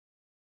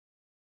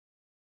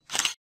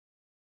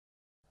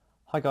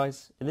Hi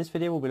guys, in this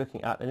video we'll be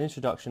looking at an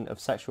introduction of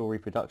sexual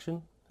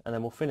reproduction and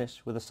then we'll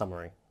finish with a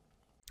summary.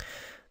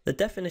 The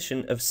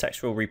definition of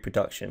sexual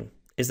reproduction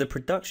is the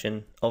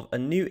production of a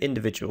new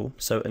individual,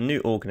 so a new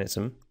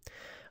organism,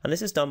 and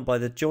this is done by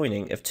the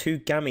joining of two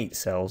gamete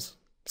cells,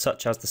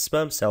 such as the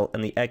sperm cell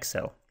and the egg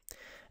cell,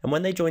 and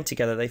when they join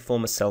together they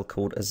form a cell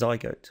called a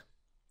zygote.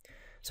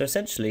 So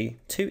essentially,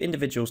 two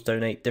individuals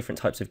donate different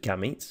types of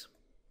gametes.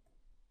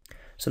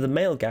 So the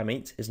male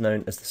gamete is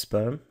known as the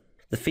sperm,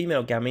 the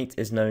female gamete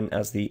is known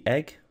as the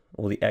egg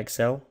or the egg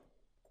cell,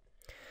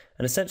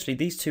 and essentially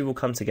these two will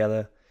come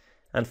together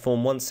and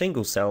form one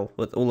single cell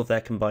with all of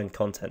their combined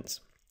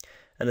contents.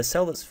 And the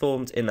cell that's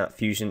formed in that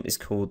fusion is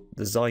called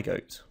the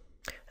zygote.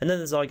 And then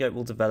the zygote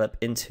will develop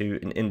into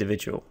an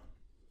individual.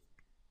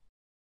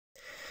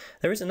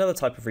 There is another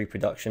type of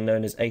reproduction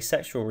known as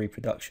asexual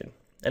reproduction,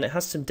 and it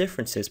has some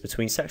differences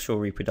between sexual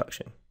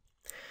reproduction.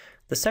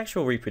 The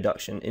sexual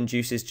reproduction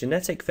induces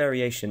genetic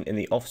variation in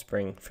the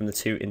offspring from the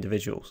two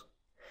individuals,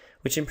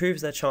 which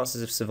improves their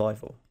chances of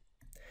survival.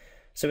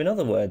 So in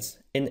other words,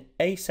 in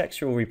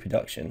asexual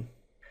reproduction,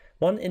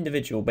 one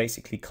individual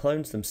basically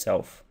clones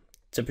themselves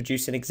to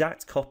produce an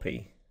exact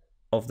copy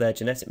of their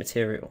genetic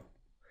material.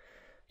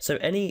 So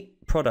any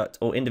product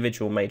or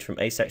individual made from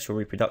asexual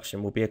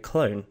reproduction will be a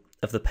clone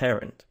of the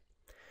parent.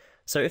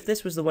 So if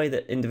this was the way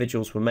that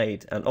individuals were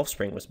made and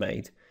offspring was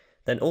made,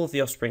 then all of the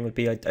offspring would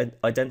be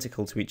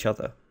identical to each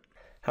other.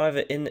 However,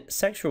 in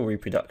sexual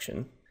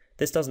reproduction,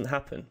 this doesn't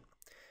happen.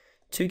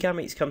 Two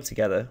gametes come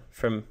together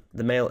from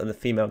the male and the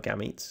female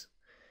gametes,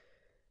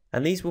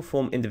 and these will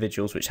form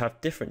individuals which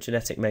have different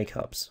genetic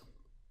makeups.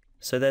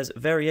 So there's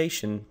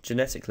variation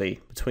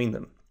genetically between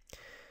them.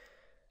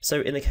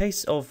 So in the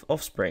case of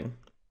offspring,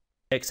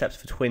 except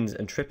for twins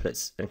and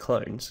triplets and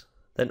clones,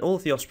 then all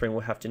of the offspring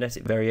will have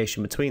genetic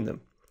variation between them.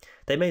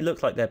 They may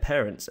look like their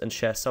parents and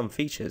share some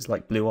features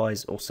like blue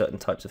eyes or certain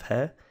types of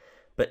hair,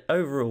 but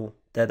overall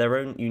they're their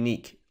own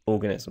unique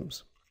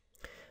organisms.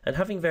 And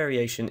having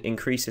variation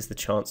increases the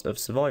chance of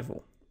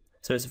survival.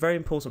 So it's a very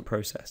important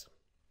process.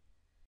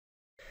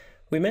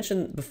 We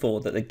mentioned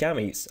before that the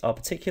gametes are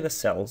particular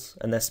cells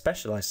and they're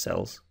specialised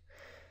cells.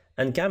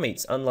 And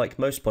gametes, unlike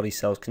most body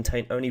cells,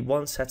 contain only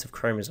one set of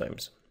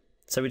chromosomes.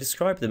 So we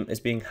describe them as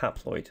being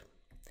haploid.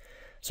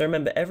 So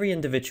remember, every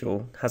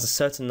individual has a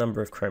certain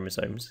number of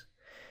chromosomes,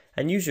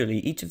 and usually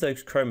each of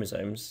those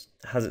chromosomes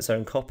has its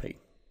own copy.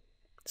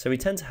 So we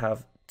tend to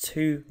have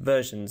two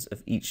versions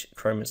of each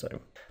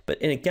chromosome.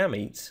 But in a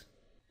gamete,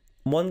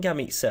 one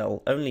gamete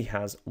cell only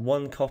has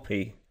one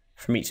copy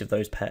from each of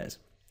those pairs.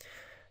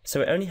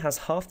 So it only has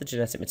half the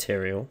genetic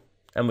material,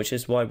 and which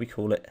is why we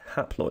call it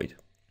haploid.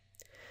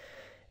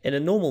 In a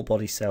normal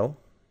body cell,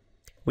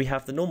 we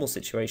have the normal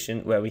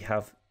situation where we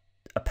have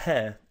a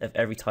pair of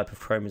every type of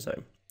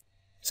chromosome.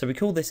 So we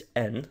call this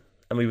N,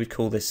 and we would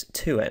call this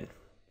 2N.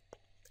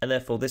 And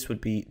therefore this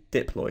would be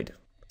diploid.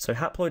 So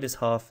haploid is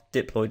half,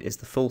 diploid is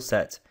the full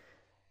set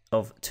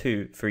of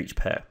 2 for each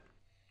pair.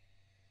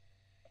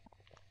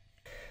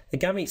 The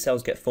gamete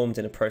cells get formed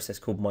in a process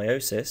called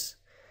meiosis,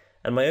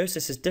 and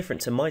meiosis is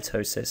different to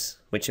mitosis,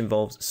 which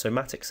involves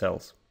somatic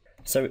cells.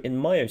 So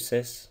in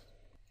meiosis,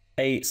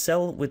 a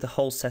cell with the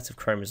whole set of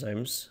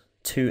chromosomes,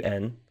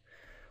 2N,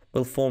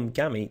 will form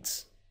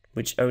gametes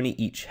which only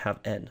each have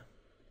N.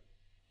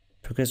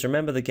 Because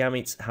remember, the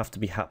gametes have to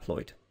be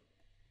haploid.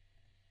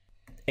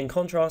 In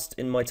contrast,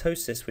 in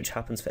mitosis, which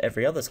happens for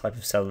every other type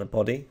of cell in the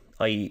body,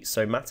 i.e.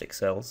 somatic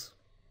cells,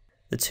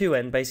 the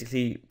 2N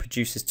basically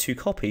produces two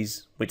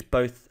copies which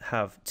both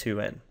have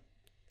 2N.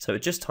 So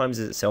it just times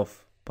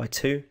itself by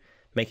 2,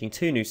 making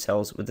two new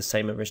cells with the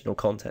same original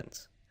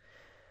contents.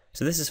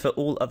 So this is for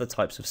all other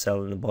types of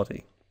cell in the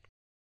body.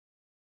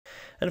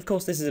 And of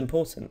course this is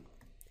important.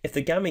 If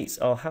the gametes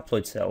are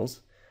haploid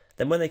cells,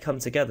 then when they come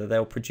together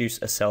they'll produce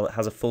a cell that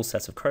has a full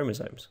set of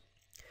chromosomes.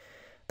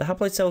 The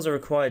haploid cells are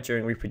required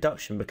during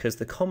reproduction because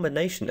the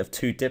combination of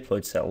two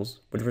diploid cells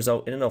would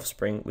result in an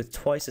offspring with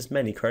twice as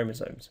many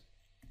chromosomes.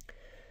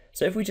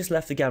 So if we just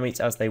left the gametes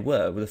as they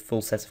were with a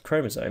full set of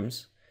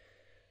chromosomes,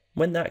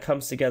 when that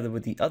comes together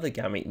with the other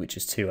gamete, which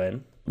is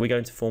 2N, we're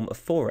going to form a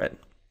 4N.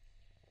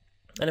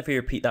 And if we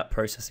repeat that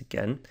process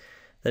again,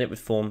 then it would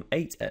form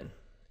 8N.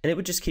 And it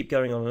would just keep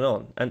going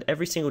on, and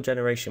every single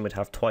generation would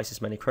have twice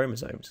as many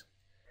chromosomes.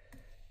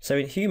 So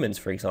in humans,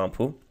 for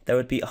example, there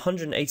would be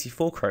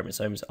 184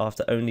 chromosomes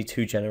after only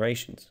 2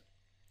 generations.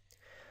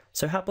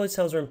 So haploid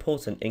cells are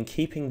important in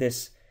keeping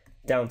this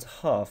down to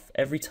half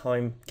every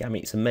time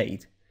gametes are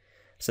made,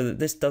 so that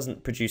this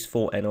doesn't produce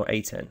 4N or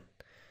 8N.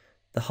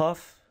 The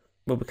half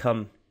will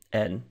become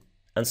N,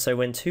 and so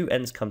when two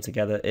N's come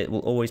together, it will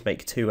always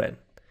make 2N.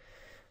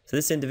 So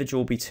this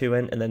individual will be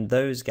 2N, and then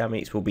those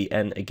gametes will be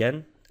N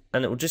again,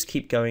 and it will just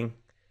keep going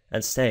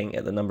and staying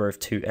at the number of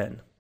 2N.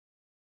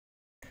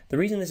 The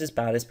reason this is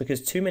bad is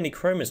because too many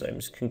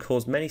chromosomes can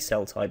cause many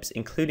cell types,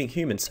 including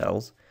human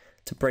cells,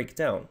 to break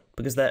down,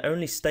 because they're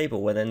only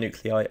stable when their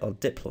nuclei are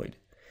diploid.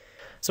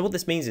 So what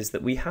this means is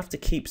that we have to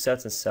keep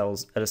certain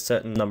cells at a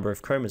certain number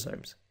of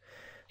chromosomes.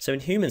 So in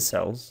human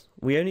cells,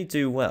 we only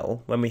do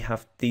well when we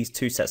have these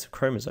two sets of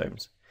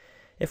chromosomes.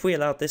 If we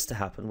allowed this to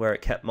happen where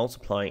it kept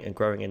multiplying and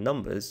growing in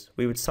numbers,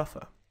 we would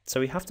suffer.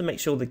 So we have to make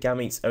sure the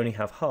gametes only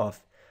have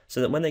half,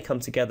 so that when they come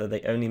together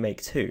they only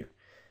make 2,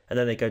 and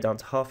then they go down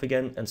to half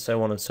again, and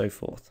so on and so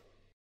forth.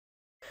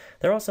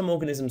 There are some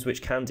organisms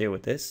which can deal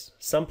with this.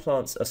 Some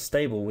plants are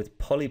stable with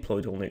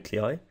polyploidal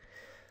nuclei.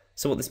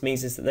 So what this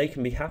means is that they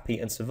can be happy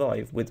and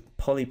survive with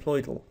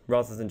polyploidal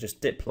rather than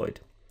just diploid.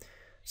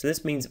 So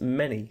this means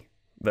many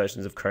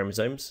versions of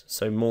chromosomes,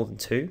 so more than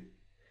 2.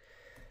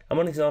 And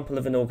one example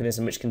of an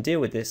organism which can deal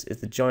with this is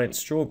the giant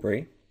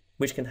strawberry,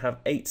 which can have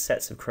 8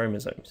 sets of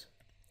chromosomes.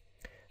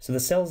 So the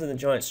cells in the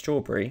giant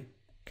strawberry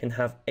can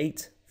have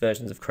 8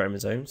 versions of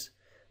chromosomes,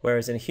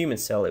 whereas in a human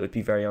cell it would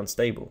be very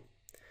unstable.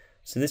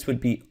 So this would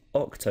be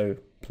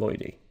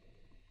octoploidy.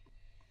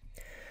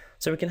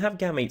 So we can have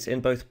gametes in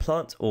both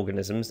plant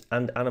organisms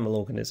and animal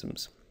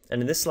organisms.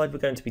 And in this slide we're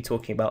going to be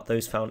talking about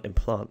those found in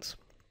plants.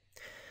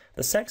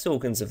 The sex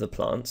organs of the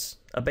plants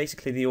are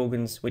basically the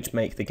organs which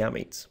make the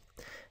gametes.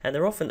 And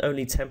they're often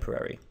only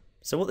temporary.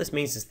 So what this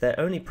means is they're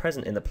only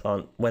present in the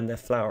plant when they're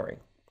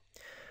flowering.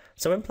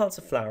 So when plants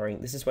are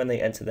flowering, this is when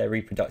they enter their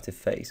reproductive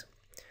phase.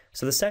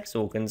 So the sex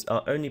organs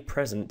are only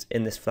present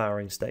in this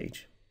flowering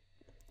stage.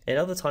 In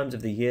other times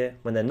of the year,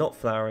 when they're not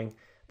flowering,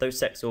 those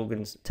sex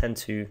organs tend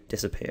to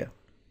disappear.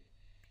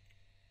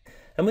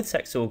 And with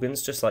sex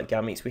organs, just like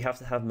gametes, we have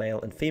to have male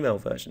and female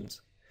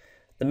versions.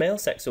 The male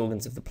sex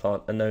organs of the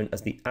plant are known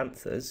as the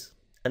anthers,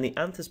 and the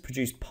anthers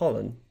produce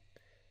pollen,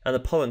 and the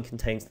pollen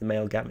contains the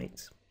male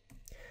gametes.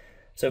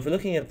 So if we're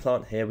looking at a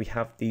plant here, we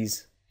have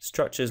these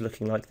structures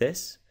looking like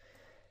this,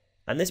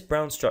 and this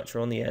brown structure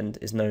on the end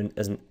is known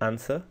as an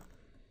anther,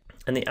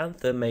 and the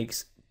anther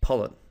makes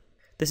pollen.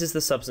 This is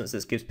the substance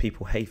that gives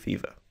people hay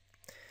fever.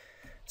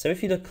 So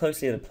if you look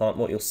closely at the plant,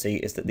 what you'll see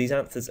is that these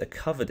anthers are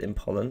covered in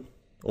pollen,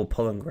 or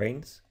pollen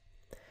grains,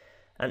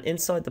 and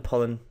inside the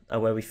pollen are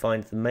where we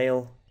find the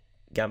male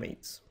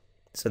gametes.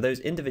 So those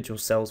individual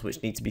cells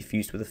which need to be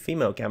fused with a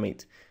female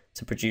gamete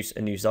to produce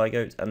a new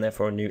zygote and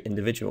therefore a new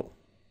individual.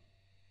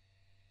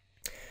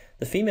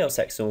 The female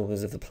sex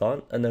organs of the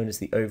plant are known as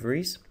the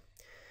ovaries,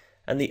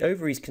 and the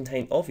ovaries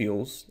contain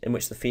ovules in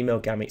which the female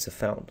gametes are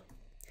found.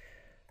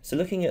 So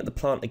looking at the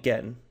plant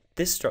again,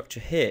 this structure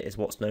here is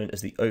what's known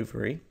as the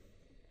ovary,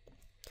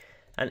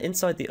 and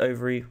inside the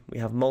ovary we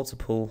have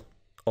multiple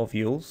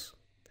ovules,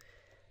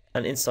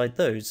 and inside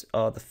those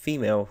are the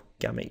female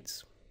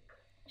gametes.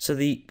 So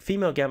the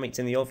female gametes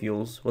in the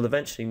ovules will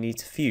eventually need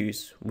to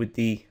fuse with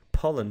the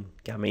pollen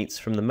gametes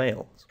from the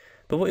males.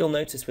 But what you'll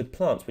notice with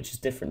plants, which is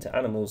different to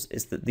animals,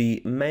 is that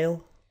the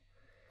male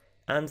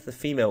and the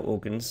female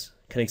organs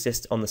can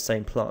exist on the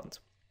same plant.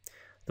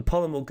 The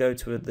pollen will go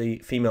to the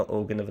female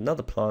organ of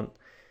another plant,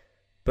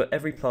 but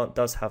every plant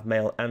does have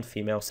male and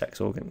female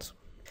sex organs.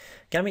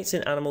 Gametes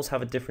in animals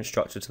have a different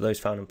structure to those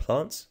found in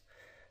plants.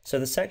 So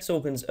the sex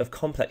organs of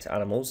complex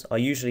animals are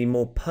usually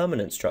more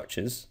permanent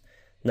structures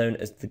known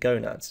as the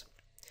gonads.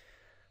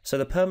 So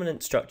the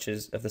permanent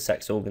structures of the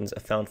sex organs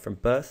are found from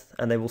birth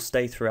and they will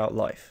stay throughout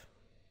life.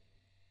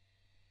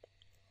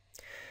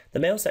 The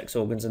male sex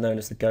organs are known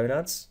as the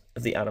gonads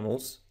of the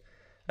animals,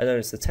 are known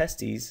as the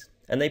testes,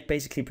 and they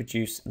basically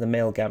produce the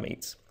male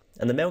gametes.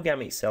 And the male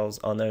gamete cells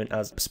are known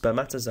as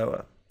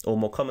spermatozoa, or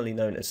more commonly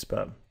known as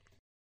sperm.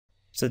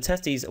 So the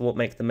testes are what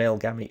make the male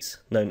gametes,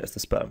 known as the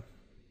sperm.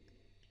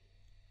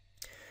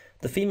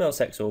 The female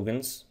sex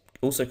organs,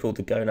 also called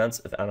the gonads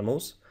of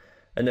animals,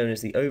 are known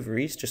as the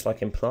ovaries, just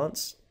like in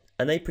plants,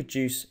 and they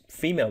produce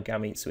female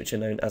gametes which are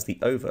known as the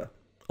ova,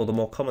 or the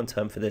more common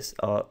term for this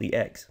are the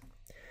eggs.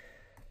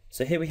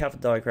 So here we have a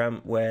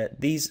diagram where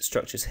these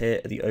structures here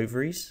are the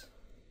ovaries.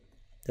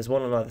 There's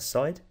one on either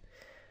side,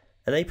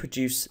 and they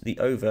produce the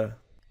ova,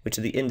 which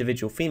are the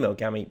individual female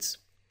gametes,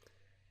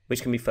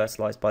 which can be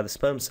fertilized by the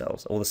sperm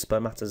cells, or the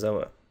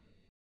spermatozoa.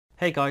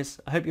 Hey guys,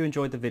 I hope you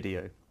enjoyed the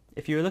video.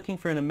 If you are looking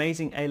for an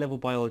amazing A-level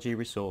biology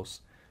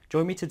resource,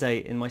 join me today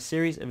in my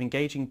series of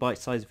engaging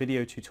bite-sized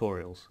video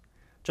tutorials.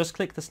 Just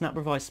click the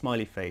SnapRevise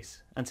smiley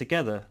face, and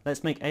together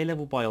let's make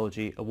A-level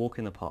biology a walk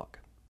in the park.